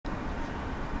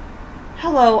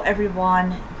Hello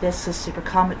everyone, this is Super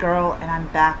Comic Girl and I'm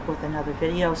back with another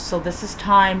video. So this is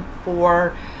time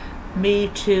for me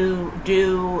to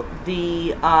do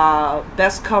the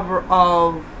best cover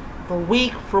of the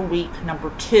week for week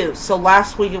number 2. So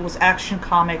last week it was Action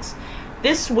Comics.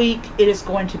 This week it is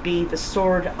going to be The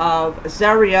Sword of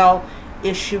Azrael,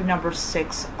 issue number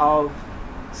 6 of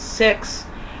 6.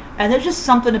 And there's just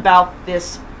something about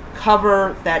this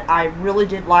cover that I really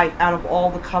did like out of all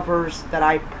the covers that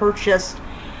I purchased.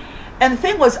 And the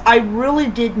thing was, I really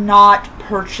did not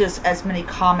purchase as many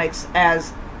comics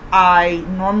as I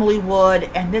normally would,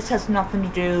 and this has nothing to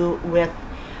do with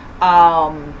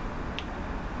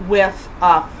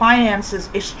finances.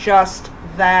 It's just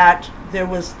that there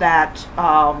was that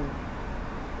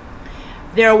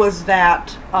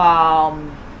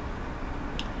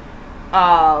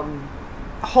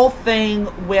whole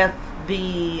thing with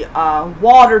the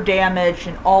water damage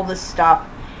and all this stuff.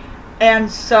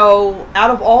 And so out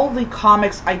of all the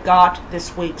comics I got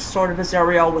this week, Sword of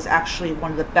Azrael was actually one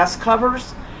of the best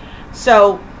covers.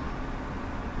 So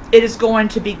it is going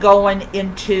to be going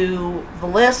into the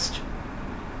list,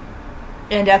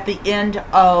 and at the end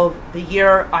of the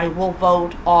year I will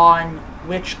vote on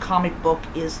which comic book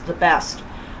is the best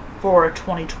for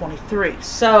 2023.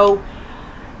 So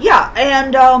yeah,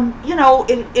 and you know,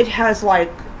 it has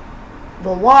like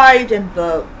the light and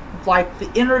the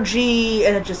energy,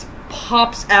 and it just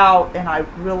pops out, and I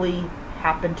really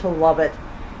happen to love it.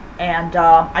 And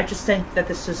I just think that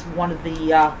this is one of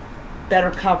the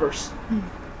better covers.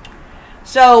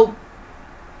 So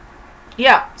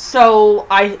yeah, so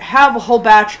I have a whole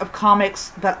batch of comics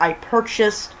that I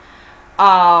purchased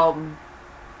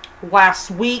last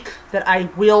week that I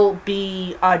will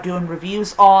be doing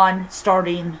reviews on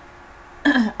starting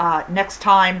next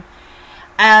time.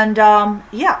 And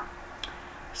yeah,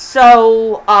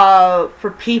 so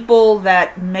for people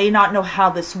that may not know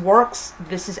how this works,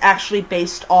 this is actually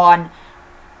based on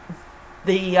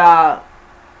the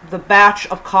batch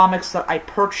of comics that I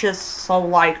purchased. So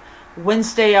like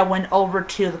Wednesday I went over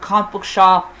to the comic book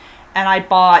shop and I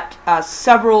bought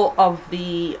several of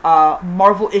the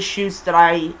Marvel issues that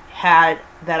I had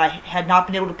not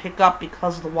been able to pick up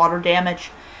because of the water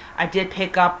damage. I did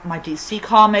pick up my DC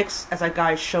comics, as I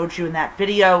guys showed you in that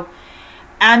video.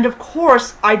 And of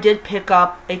course, I did pick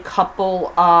up a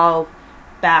couple of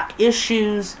back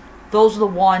issues. Those are the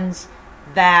ones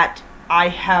that I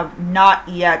have not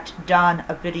yet done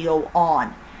a video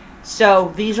on.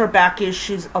 So these are back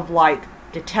issues of like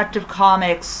Detective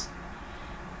Comics.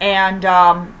 And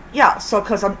yeah, so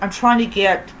because I'm trying to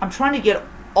get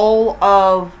all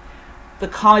of the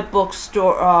comic book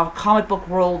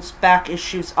world's back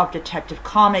issues of Detective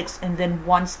Comics, and then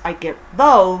once I get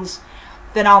those,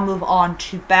 then I'll move on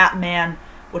to Batman,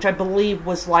 which I believe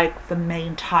was like the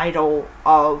main title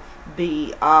of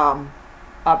the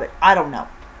of it. I don't know.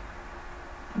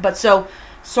 But so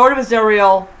Sword of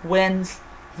Azrael wins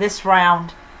this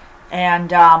round,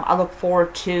 and I look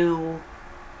forward to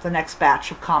the next batch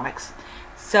of comics.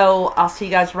 So I'll see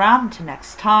you guys around. Until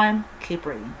next time, keep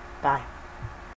reading. Bye.